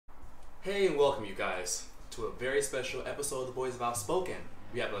Hey, and welcome you guys to a very special episode of The Boys of Outspoken.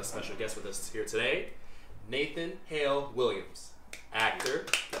 We have a special guest with us here today, Nathan Hale Williams, actor,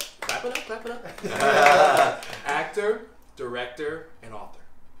 clap it up, actor, director, and author.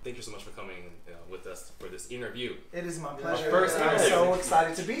 Thank you so much for coming with us for this interview. It is my pleasure. I'm so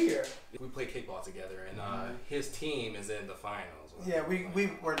excited to be here. We play kickball together, and his team is in the finals. Yeah, we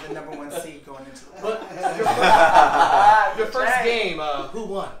were the #1 seed going into the But your first game, who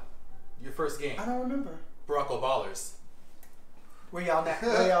won? Your first game? I don't remember. Barack Ballers. Where y'all at?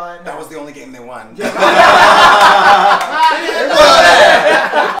 Where y'all at now? That was the only game they won.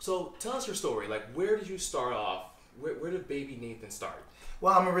 So tell us your story. Like, where did you start off? Where did baby Nathan start?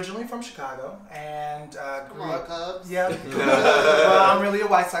 Well, I'm originally from Chicago and grew up. Cubs. Yeah. Well, I'm really a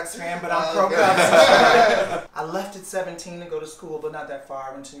White Sox fan, but I'm pro Cubs. I left at 17 to go to school, but not that far.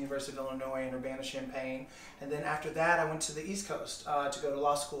 I went to the University of Illinois in Urbana-Champaign. And then after that, I went to the East Coast to go to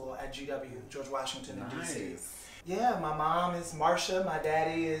law school at GW, George Washington in D.C. Yeah, my mom is Marsha. My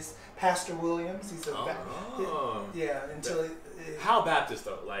daddy is Pastor Williams. He's a How Baptist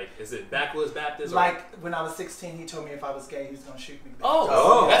though? Like, is it backwoods Baptist? Like when I was 16, he told me if I was gay, he was gonna shoot me.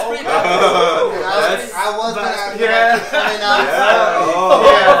 That's pretty Baptist. I was gonna ask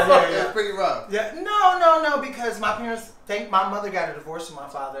It's pretty rough. Yeah, no, because my parents my mother got a divorce from my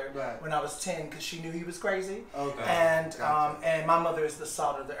father when I was 10 because she knew he was crazy. Okay. And and my mother is the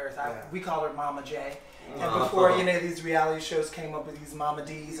salt of the earth. We call her Mama J. And before these reality shows came up with these Mama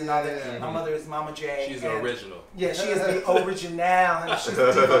D's and all that, my mother is Mama J. She's the original. Yeah, she is the original, and she's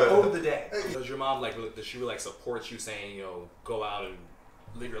the diva of the day. Does your mom does she really support you saying, go out and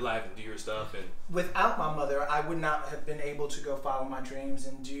live your life and do your stuff? And without my mother, I would not have been able to go follow my dreams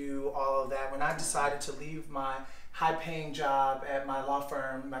and do all of that. When I decided to leave my high-paying job at my law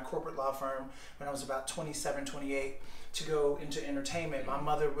firm, my corporate law firm, when I was about 27, 28, to go into entertainment, my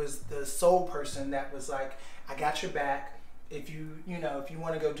mother was the sole person that was like, I got your back. If you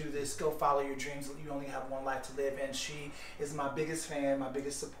want to go do this, go follow your dreams. You only have one life to live. And she is my biggest fan, my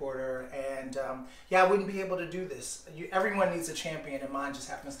biggest supporter. And I wouldn't be able to do this. Everyone needs a champion, and mine just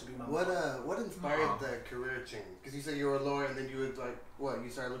happens to be my mom. What inspired the career change? Because you said you were a lawyer, and then you would you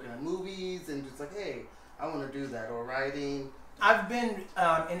started looking at movies and just like, hey, I want to do that, or writing. I've been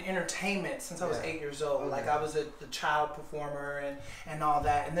in entertainment since I was 8 years old. Like I was a child performer and all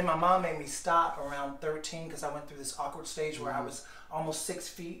that. And then my mom made me stop around 13 because I went through this awkward stage where I was almost 6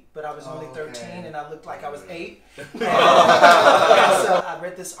 feet, but I was only 13 and I looked like I was 8. And so I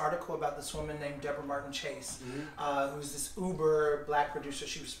read this article about this woman named Deborah Martin Chase, who's this uber black producer.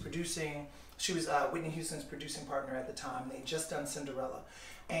 She was Whitney Houston's producing partner at the time. They had just done Cinderella.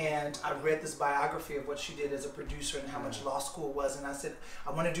 And I read this biography of what she did as a producer and how much law school was. And I said,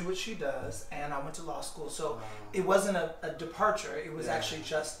 I want to do what she does. And I went to law school. So it wasn't a departure. It was actually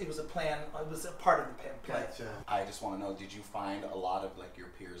it was a plan. It was a part of the plan. Gotcha. I just want to know, did you find a lot of your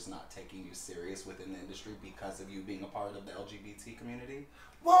peers not taking you serious within the industry because of you being a part of the LGBT community?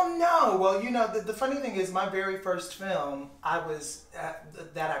 Well, no. Well, the funny thing is my very first film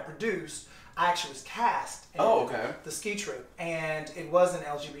that I produced, I actually was cast in the ski trip, and it was an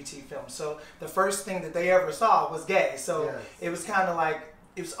LGBT film. So the first thing that they ever saw was gay. So it was kind of like,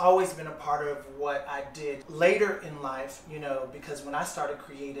 it's always been a part of what I did later in life, because when I started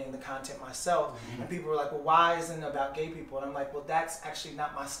creating the content myself, and people were like, well, why isn't it about gay people? And I'm like, well, that's actually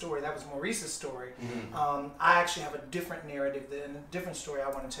not my story. That was Maurice's story. I actually have a different narrative and a different story I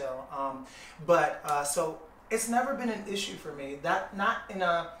want to tell. So it's never been an issue for me. That not in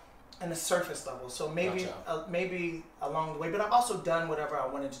a surface level, so maybe along the way, but I've also done whatever I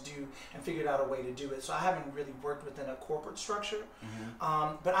wanted to do and figured out a way to do it. So I haven't really worked within a corporate structure,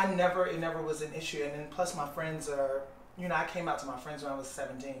 but it never was an issue. And then plus my friends are, I came out to my friends when I was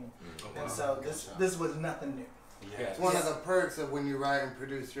 17, and so this was nothing new. Yeah. It's one of the perks of when you write and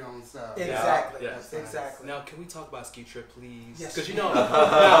produce your own stuff. Exactly. Yeah. Exactly. Now, can we talk about Ski Trip, please? Yes. Because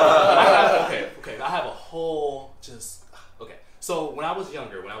I have a whole So when I was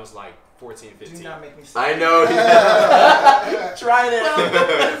younger, when I was like 14, 15. Do not make me say I know. Tried it.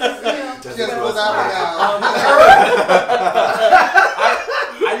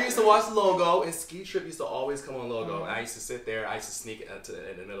 I used to watch Logo, and Ski Trip used to always come on Logo. And I used to sit there. I used to sneak in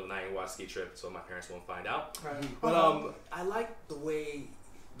the middle of the night and watch Ski Trip so my parents won't find out. Right. But I liked the way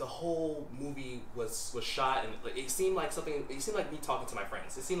the whole movie was shot, and it seemed like me talking to my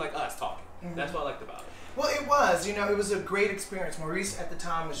friends. It seemed like us talking. That's what I liked about it. Well, it was. It was a great experience. Maurice at the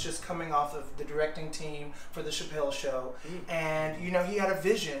time was just coming off of the directing team for the Chappelle Show, and he had a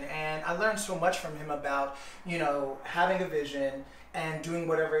vision, and I learned so much from him about having a vision and doing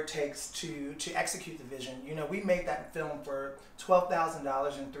whatever it takes to execute the vision. You know, we made that film for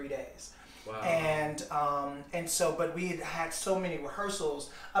 $12,000 in 3 days. Wow. And so, but we had so many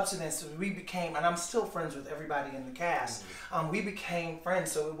rehearsals up to then, so we became, and I'm still friends with everybody in the cast. We became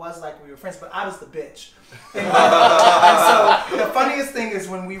friends, so it was like we were friends, but I was the bitch. And so the funniest thing is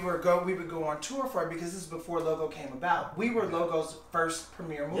when we would go on tour for it, because this is before Logo came about. We were Logo's first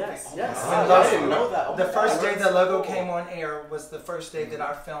premiere movie. Yes. I didn't know that. Oh, the first day that Logo came on air was the first day that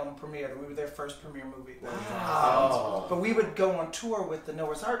our film premiered. We were their first premiere movie. Wow. But we would go on tour with the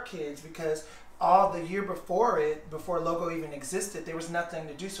Noah's Ark kids because all the year before Logo even existed, there was nothing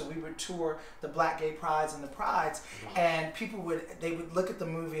to do. So we would tour the Black Gay Prides and the Prides, and people would look at the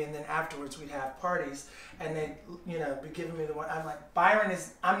movie, and then afterwards we'd have parties, and they'd be giving me the one. I'm like, I'm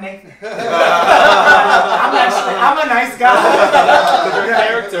Nathan. I'm a nice guy. Your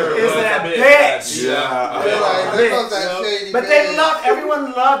character is that bitch. Yeah. But they loved.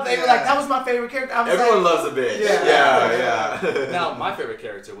 Everyone loved. They were like, that was my favorite character. I was Everyone like, loves a bitch. Yeah. Now, my favorite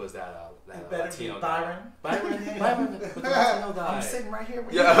character was that Latino guy. Byron with the Latino guy. I'm sitting right here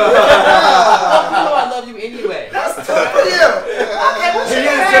with you. you. You know I love you anyway. That's tough for you. Okay, what's your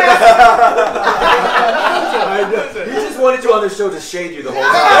name? He just wanted you on the show to shade you the whole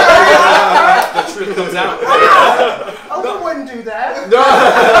time. The truth comes out. Oh, we wouldn't do that. No.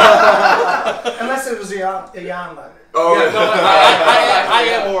 Unless it was Iyanla. Oh, yeah, no, I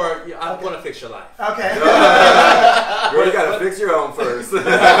am more. I want to fix your life. Okay. Girl, you gotta fix your own first. Get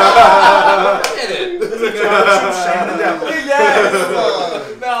it.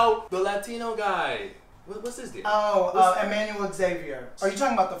 Yes. Now, the Latino guy. What's his deal? Oh, Emmanuel Xavier. Are you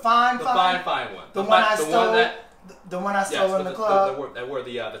talking about the fine one? The one I stole. The one I stole in the club. That wore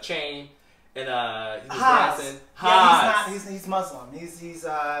the chain, and he was dancing. Yeah, he's Muslim. He's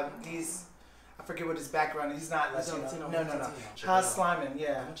I forget what his background is. He's not Latino. No. Haas Slyman,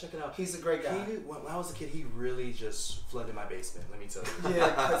 yeah. I'm gonna check it out. He's a great guy. When I was a kid, he really just flooded my basement. Let me tell you. Yeah,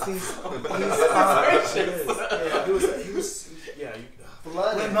 because he's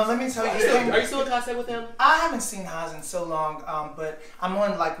flooded. No, let me tell you. Are you still in contact with him? I haven't seen Haas in so long, but I'm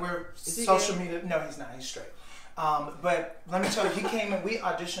on social media. No, he's not. He's straight. But let me tell you, he came in, we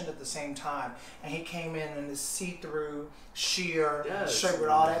auditioned at the same time, and he came in this see-through, sheer shirt with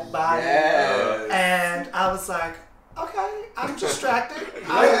all that body. Yes. And I was like, okay, I'm distracted.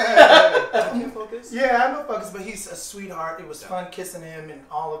 I can't focus. Yeah, I'm not focused, but he's a sweetheart. It was fun kissing him and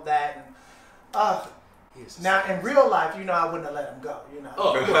all of that. And now, in real life, I wouldn't have let him go,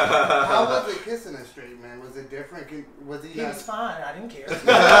 Oh. How was it kissing a straight man? Was it different? Was he was fine. I didn't care. I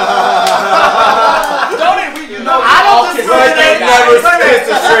don't discriminate. You've never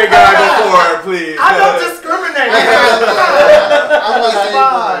kissed a straight guy before, please. I don't discriminate.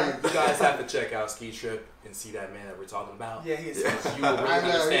 You guys have to check out Ski Trip and see that man that we're talking about. Yeah, he is. You will really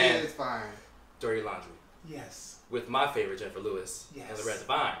understand. He is fine. Dirty Laundry. Yes. With my favorite, Jennifer Lewis. Yes. And Loretta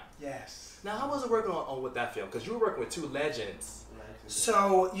Devine. Yes. Now, how was it working on with that film? Because you were working with two legends.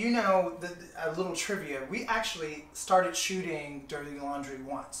 So, a little trivia. We actually started shooting Dirty Laundry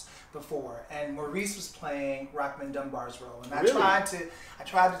once before, and Maurice was playing Rockman Dunbar's role, and I tried to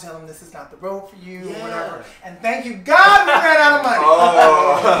tell him this is not the role for you or whatever. And thank you God we ran out of money.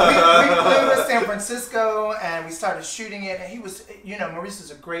 We flew to San Francisco and we started shooting it, and he was, Maurice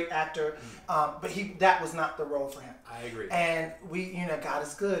is a great actor, but that was not the role for him. I agree. And we, God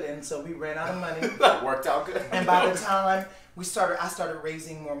is good, and so we ran out of money. That worked out good. And by the time I started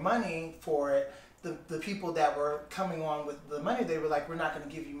raising more money for it, the people that were coming on with the money, they were like, we're not going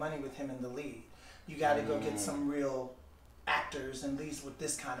to give you money with him in the lead. You got to go get some real actors and leads with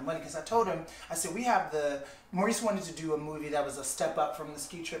this kind of money. Because I told him, I said, Maurice wanted to do a movie that was a step up from the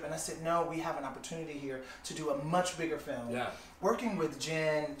Ski Trip. And I said, no, we have an opportunity here to do a much bigger film. Yeah. Working with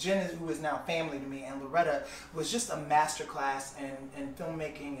Jen, who is now family to me, and Loretta was just a masterclass in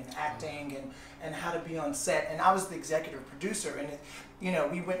filmmaking and acting and how to be on set. And I was the executive producer. And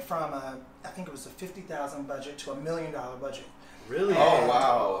we went from I think it was a $50,000 budget to $1 million budget. Really? Oh,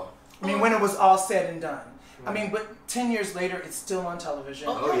 wow. I mean, when it was all said and done. I mean, but 10 years later, it's still on television.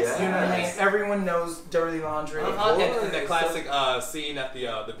 Oh, yeah. You know what I mean? Everyone knows Dirty Laundry. And the classic scene at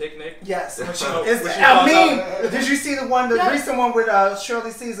the picnic. Yes. Did you see the recent one with Shirley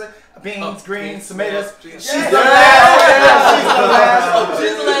Caesar? Beans, greens, tomatoes. She's the last.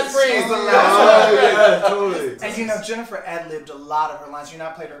 She's the last phrase. Totally. And Jennifer ad-libbed a lot of her lines.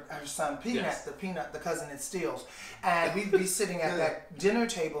 I played her son Peanut, the cousin it steals. And we'd be sitting at that dinner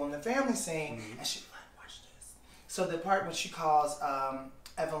table in the family scene, and she'd be like, watch this. So the part when she calls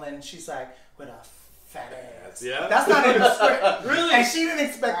Evelyn, she's like, with a fat ass. Yeah. That's not in the script. Really? And she didn't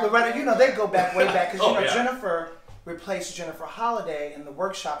expect Loretta. They go way back. Because, Jennifer replaced Jennifer Holliday in the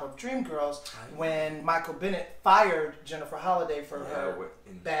workshop of Dreamgirls when Michael Bennett fired Jennifer Holliday for her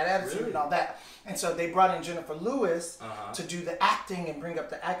bad attitude and all that. And so they brought in Jennifer Lewis to do the acting and bring up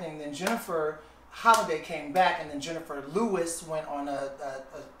the acting. And then Jennifer Holliday came back, and then Jennifer Lewis went on a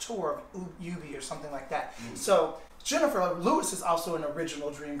tour of UB or something like that. So Jennifer Lewis is also an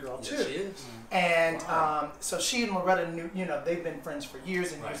original Dreamgirl too. Yes, she is. And so she and Loretta knew, they've been friends for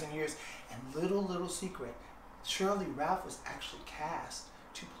years and years and years. And little secret, Shirley Ralph was actually cast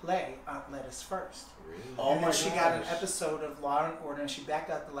to play Aunt Lettuce first. Really? And then she got an episode of Law and Order, and she backed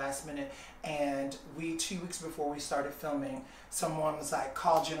out the last minute. And 2 weeks before we started filming, someone was like,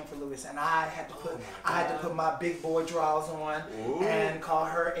 "Call Jennifer Lewis," and I had to put my big boy drawers on and call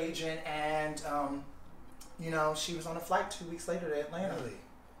her agent, and she was on a flight 2 weeks later to Atlanta. Really?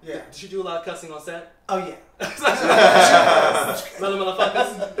 Yeah. Did she do a lot of cussing on set? Oh yeah.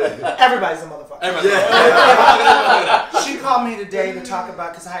 Motherfuckers. Everybody's a motherfucker. Everybody. She called me today to talk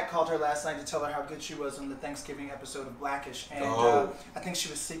about, because I had called her last night to tell her how good she was on the Thanksgiving episode of Blackish, and I think she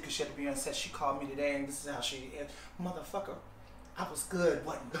was sick because she had to be on set. She called me today, and this is how she, motherfucker, I was good,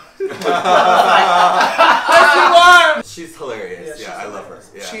 wasn't I? She's hilarious. Yeah, I love her.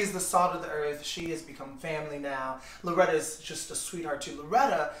 Yeah. She's the salt of the earth. She has become family now. Loretta is just a sweetheart too.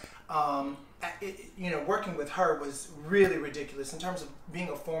 Loretta, working with her was really ridiculous in terms of being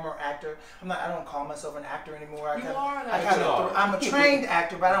a former actor. I don't call myself an actor anymore. I'm a trained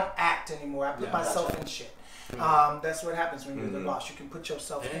actor, but I don't act anymore. I put myself in shit. That's what happens when you're the boss. You can put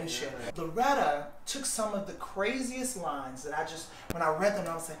yourself in shit. Loretta took some of the craziest lines that when I read them,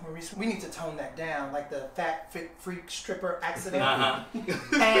 I was like, Maurice, we need to tone that down, like the fat, fit, freak, stripper accident.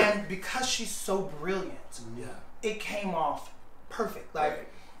 And because she's so brilliant, it came off perfect. Like,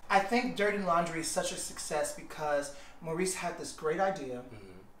 I think Dirty Laundry is such a success because Maurice had this great idea,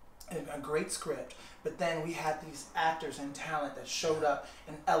 and a great script, but then we had these actors and talent that showed up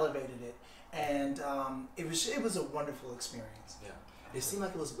and elevated it. And it was a wonderful experience. Yeah, it seemed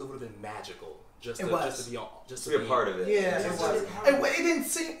like it would have been magical just to be a part of it. Yeah, it was. It didn't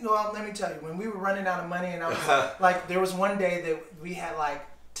seem. Well, let me tell you, when we were running out of money, and I was like, there was one day that we had like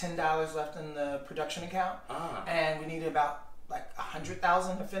 $10 left in the production account, and we needed about like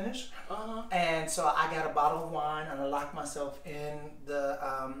 100,000 to finish. And so I got a bottle of wine and I locked myself in the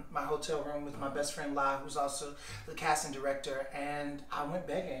my hotel room with my best friend Lai, who's also the casting director, and I went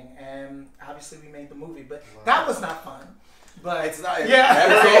begging, and obviously we made the movie, but that was not fun. But it's not. Yeah,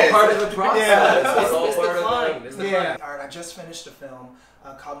 that's all part of the process. Yeah, it's all part of the climb. All right, I just finished a film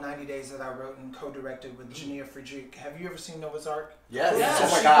called 90 Days that I wrote and co-directed with Jania Friedrich. Have you ever seen Noah's Ark? Yes. So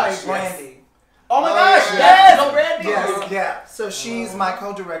she played Brandy. Oh my gosh! Yes, no Brandy. Yes, yeah. So she's my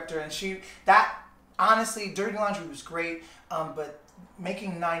co-director, and honestly, Dirty Laundry was great, but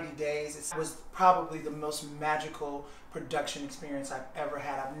making 90 Days was probably the most magical production experience I've ever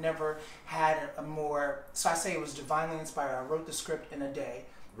had. I've never had a more. So I say it was divinely inspired. I wrote the script in a day.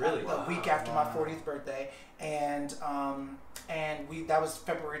 Really? A week after my 40th birthday, and that was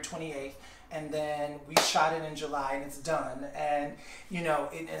February 28th. And then we shot it in July, and it's done. And and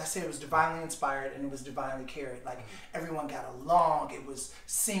I say it was divinely inspired, and it was divinely carried. Like, everyone got along. It was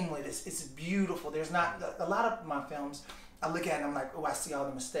seamless. It's beautiful. There's not a lot of my films. I look at it and I'm like, oh, I see all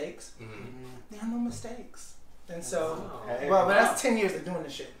the mistakes. There are no mistakes. And so, but that's 10 years of doing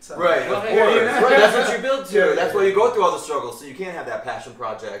this shit. So. Right, of course. Right, that's what you build to. That's why you go through all the struggles, so you can't have that passion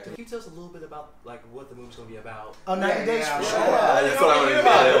project. Can you tell us a little bit about like what the movie's going to be about? Oh, 90 Days, for sure. That's what I want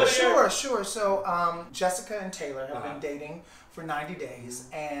to hear. Sure. So, Jessica and Taylor have been dating for 90 days,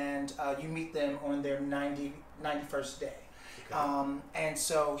 and you meet them on their 91st day. Okay. And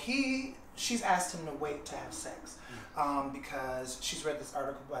so she's asked him to wait to have sex. Because she's read this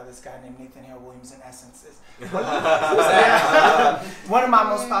article by this guy named Nathan Hale Williams in Essence. One of my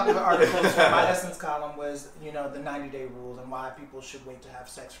most popular articles from my Essence column was, the 90-day rule and why people should wait to have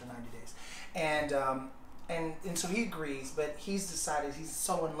sex for 90 days. And so he agrees, but he's decided he's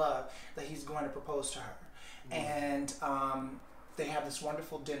so in love that he's going to propose to her. And they have this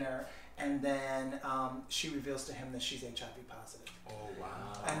wonderful dinner, and then she reveals to him that she's HIV positive. Oh, wow.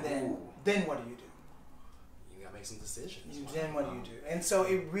 And then what do you do? Make some decisions. Then what do you do? And so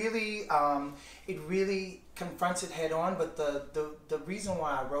it really confronts it head on. But the reason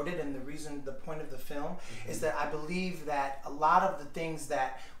why I wrote it, and the point of the film, is that I believe that a lot of the things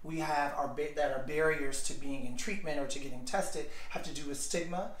that we have that are barriers to being in treatment or to getting tested have to do with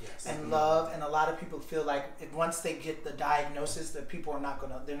stigma and love. And a lot of people feel like once they get the diagnosis, that people are not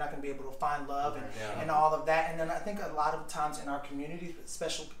gonna be able to find love and all of that. And then I think a lot of times in our communities,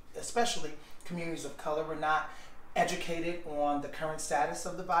 especially communities of color, we're not educated on the current status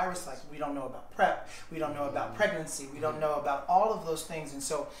of the virus. Like, we don't know about PrEP, we don't know about pregnancy, we don't know about all of those things. And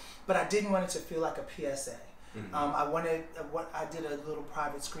so, but I didn't want it to feel like a PSA. I did a little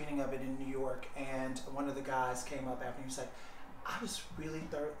private screening of it in New York, and one of the guys came up after me and he was like, I was really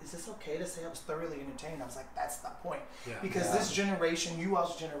is this okay to say I was thoroughly entertained? I was like, that's the point. Yeah. Because this generation, you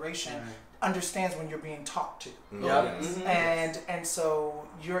all's generation, understands when you're being talked to. And so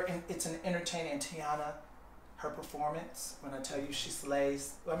it's an entertaining. And Tiana, her performance, when I tell you she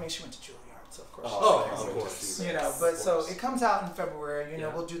slays, I mean, she went to Juilliard, so of course. Of course. You know, but so it comes out in February. You know,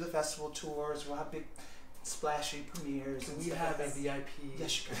 we'll do the festival tours. We'll have big splashy premieres. And we have a VIP.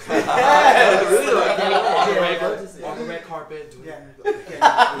 Yes, you can. On the red carpet. You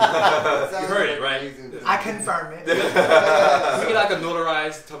heard it, right? I confirm it. We get like a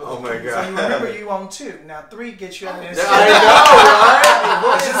notarized type of. Oh my god. So you remember you on 2. Now 3 gets you out there. I know,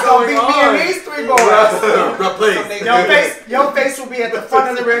 right? It's just gonna be me and these 3 boys. Your face will be at the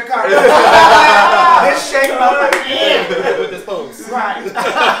front of the red carpet. This shape up with this pose. Right.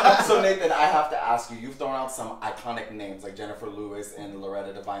 So Nathan, I have to ask you. You've thrown out some iconic names like Jennifer Lewis and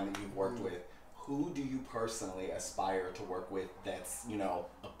Loretta Devine that you've worked with. Who do you personally aspire to work with that's, you know,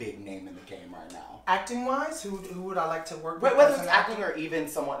 a big name in the game right now? Acting wise, who would I like to work with? Whether it's acting or even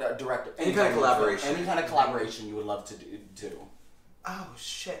someone, a director. Any kind of collaboration. Any kind of collaboration you would love to do. Oh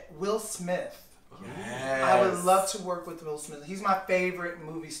shit, Will Smith. Yes. I would love to work with Will Smith. He's my favorite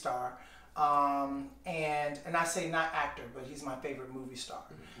movie star. And I say not actor, but he's my favorite movie star.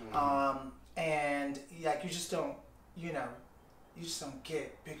 And like, you just don't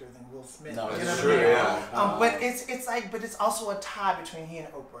get bigger than Will Smith. No, you know true, what I mean? But it's also a tie between he and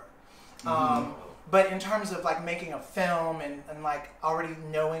Oprah. But in terms of like making a film and like already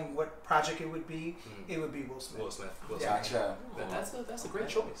knowing what project it would be Will Smith. Will Smith. Gotcha. That's a great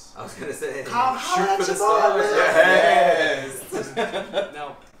choice. I was gonna say, shoot for the stars. Yes.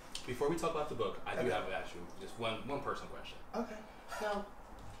 Now, before we talk about the book, I do have to ask you just one personal question. Okay. Now,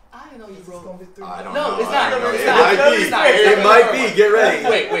 I know you wrote. I don't know. know. It's not. It might be. Get ready.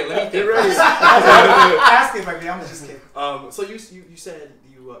 Wait. Let me get ready. Ask it, baby. I'm just kidding. So you said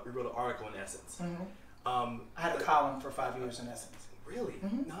you wrote an article in Essence. I had a column for 5 years in Essence. Really?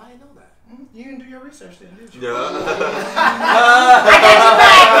 No, I didn't know that. You didn't do your research, then, did you? Yeah. I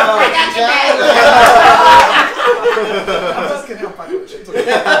got your back. I'm just kidding. I'm fucking with you.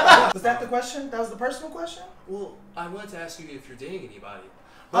 Was that the question? That was the personal question? Well, I wanted to ask you if you're dating anybody.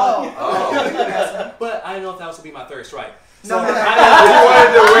 Oh. But I didn't know if that was to be my third strike. So I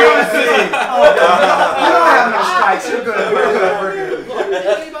wanted to wait and see. You don't have no strikes. You're good. We're good.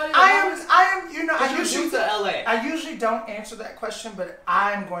 I am. You know, I usually don't answer that question, but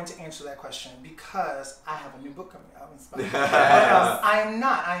I'm going to answer that question because I have a new book coming out. I am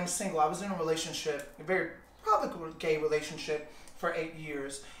not. I am single. I was in a relationship, a very public gay relationship, for 8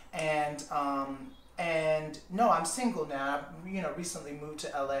 years, and no, I'm single now. I, recently moved to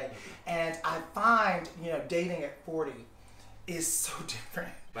LA, and I find, dating at 40 is so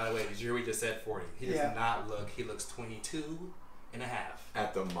different. By the way, did you hear we just said 40? He does not look. He looks 22 and a half.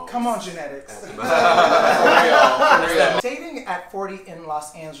 At the most. Come on, genetics. Dating at 40 in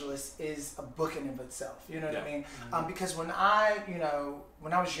Los Angeles is a book in of itself. You know what I mean? Because when I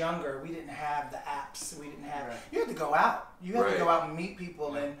was younger, we didn't have the apps. We didn't have. You had to go out. You had to go out and meet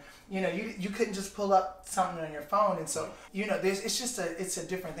people, and you couldn't just pull up something on your phone. And so it's a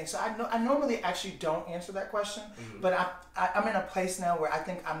different thing. So I normally actually don't answer that question, but I'm in a place now where I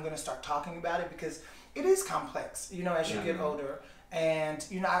think I'm going to start talking about it because it is complex. As you get older. And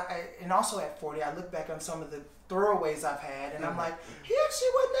and also at 40, I look back on some of the throwaways I've had, and I'm like, he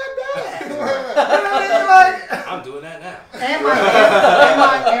actually wasn't that bad. I'm doing that now. And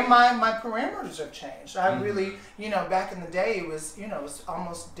my parameters have changed. I really, back in the day, it was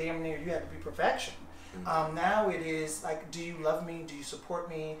almost damn near you had to be perfection. Now it is like, do you love me? Do you support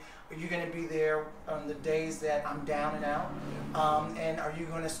me? Are you going to be there on the days that I'm down and out? And are you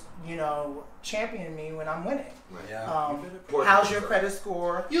going to, champion me when I'm winning? How's your credit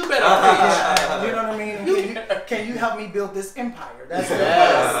score? You better. You know what I mean? Can you help me build this empire? That's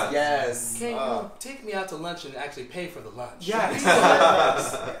yes. Can you take me out to lunch and actually pay for the lunch? Yes,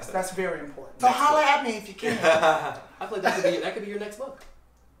 that's very important. So holler at me if you can. I feel like that could be your next book.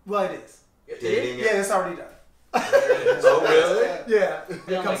 Well, it is. Yeah, it's already done. Oh, really? Yeah.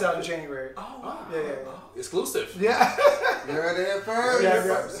 It comes out in January. Oh, wow. Yeah. Exclusive. Yeah. You're there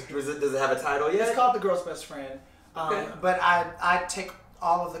first. Does it have a title yet? It's called The Girl's Best Friend. But I take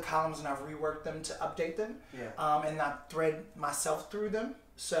all of the columns and I've reworked them to update them. And I thread myself through them.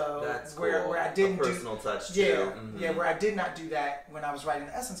 So that's where cool. I didn't a personal touch too. Yeah, where I did not do that when I was writing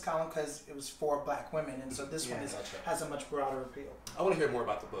the Essence column because it was for Black women, and so this one has a much broader appeal. I want to hear more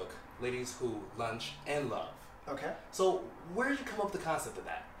about the book, Ladies Who Lunch and Love. Okay. So where did you come up with the concept of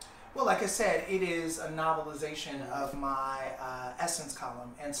that? Well, like I said, it is a novelization of my Essence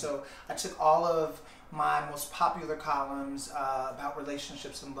column, and so I took all of my most popular columns about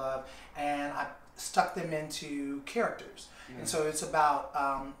relationships and love, and I stuck them into characters. And so it's about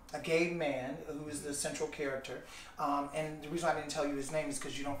a gay man who is the central character. And the reason I didn't tell you his name is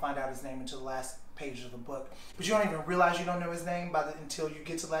because you don't find out his name until the last page of the book. But you don't even realize you don't know his name until you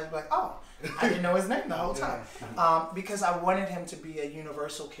get to the last. You're like, oh, I didn't know his name the whole time. Because I wanted him to be a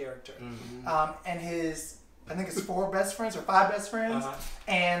universal character. And his, I think it's 4 best friends or 5 best friends.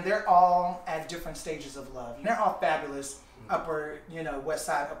 And they're all at different stages of love. And they're all fabulous. Upper, West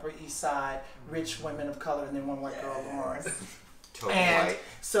Side, Upper East Side, rich women of color, and then one white girl, Lauren. Totally and white.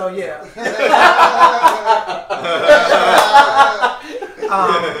 So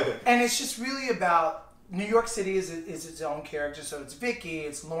and it's just really about New York City is its own character. So it's Vicky,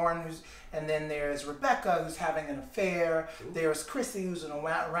 it's Lauren, and then there's Rebecca, who's having an affair. There's Chrissy, who's an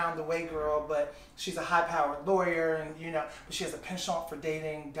around the way girl, but she's a high-powered lawyer, and but she has a penchant for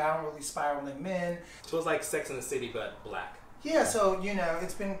dating downwardly spiraling men. So it's like Sex in the City, but Black. Yeah, so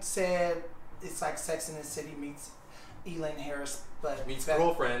it's been said it's like Sex in the City meets Elaine Harris, but meets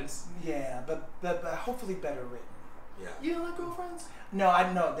Girlfriends. Yeah, but hopefully better written. Yeah. You don't like Girlfriends? No, I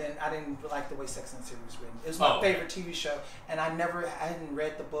didn't like the way Sex and the City was written. It was my favorite TV show, and I hadn't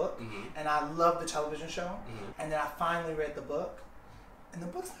read the book, and I loved the television show, and then I finally read the book, and the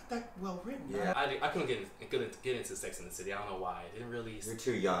book's not that well written. Yeah, I couldn't get into Sex and the City. I don't know why. It didn't really. You're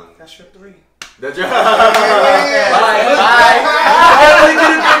too young. That's your 3. That's right. I only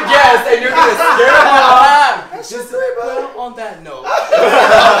did a good guess, and you're gonna scare them off. That's your 3, bro. Well, on that note,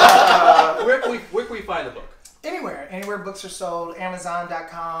 where can we find the book? Anywhere books are sold,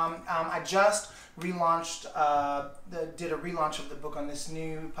 Amazon.com. I just relaunched, did a relaunch of the book on this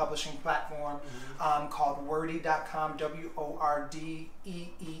new publishing platform called Wordy.com, WORDEEE.com.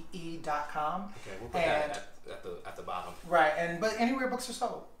 Okay, we'll put that at the bottom. Right, but anywhere books are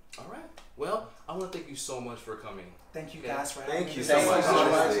sold. All right. Well, I want to thank you so much for coming. Thank you guys for having me. Thank you so much.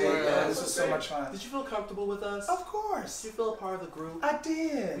 This was so much fun. Did you feel comfortable with us? Of course. Did you feel a part of the group? I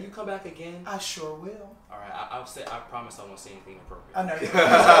did. Will you come back again? I sure will. All right. I promise I won't say anything inappropriate. I know.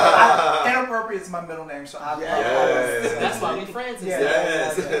 Inappropriate is my middle name, so I That's why we're friends.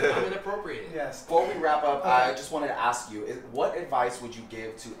 Yes. I'm inappropriate. Yes. Before we wrap up, I just wanted to ask you, what advice would you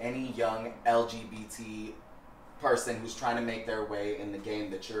give to any young LGBT person who's trying to make their way in the game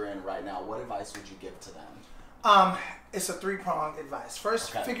that you're in right now? What advice would you give to them? It's a 3-pronged advice.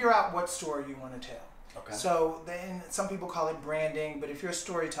 First, figure out what story you want to tell. Okay. So then some people call it branding, but if you're a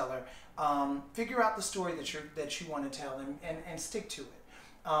storyteller, figure out the story that you want to tell and stick to it.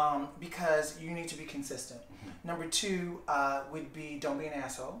 Because you need to be consistent. Number 2 would be don't be an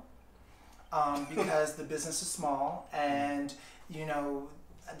asshole. Because the business is small, and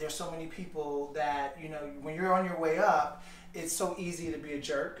there's so many people that when you're on your way up, it's so easy to be a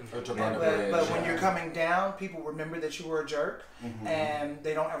jerk. But when you're coming down, people remember that you were a jerk, and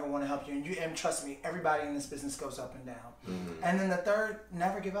they don't ever want to help you. And trust me, everybody in this business goes up and down. And then the 3rd,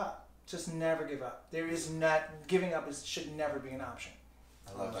 never give up. Just never give up. Giving up should never be an option.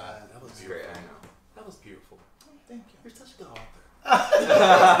 I love that. That was great. I know. That was beautiful. Thank you. You're such a good author.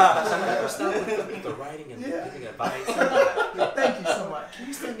 Never stop with the writing and giving advice. Thank you so much. Can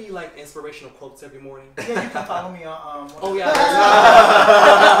you send me inspirational quotes every morning? Yeah, you can follow me on. Oh yeah. I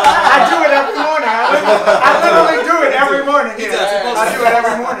do it every morning. I literally do it every morning. I do it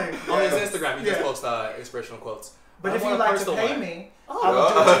every morning. On his Instagram, he just posts inspirational quotes. But if you'd like to pay me, I will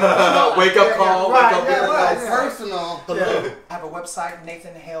do it. Wake up call. Wake up call. Personal. I have a website,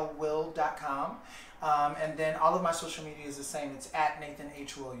 NathanHaleWill.com. And then all of my social media is the same. It's at Nathan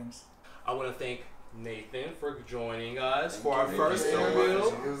H. Williams. I want to thank Nathan for joining us for our first interview.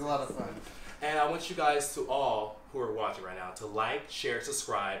 It was a lot of fun. And I want you guys to all who are watching right now to like, share,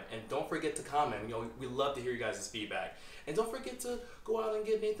 subscribe, and don't forget to comment. We love to hear you guys' feedback. And don't forget to go out and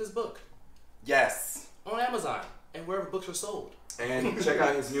get Nathan's book. Yes. On Amazon and wherever books are sold. And check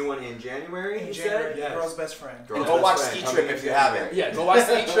out his new one in January. In January, Girl's Best Friend. And go watch Ski Trip if you haven't. Yeah, go watch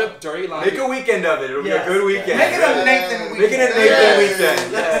Ski Trip, Dirty Laundry. Make a weekend of it. It'll be a good weekend. Make it a Nathan weekend. Make it a Nathan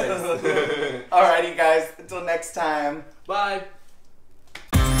weekend. Yes. Alrighty, guys. Until next time. Bye.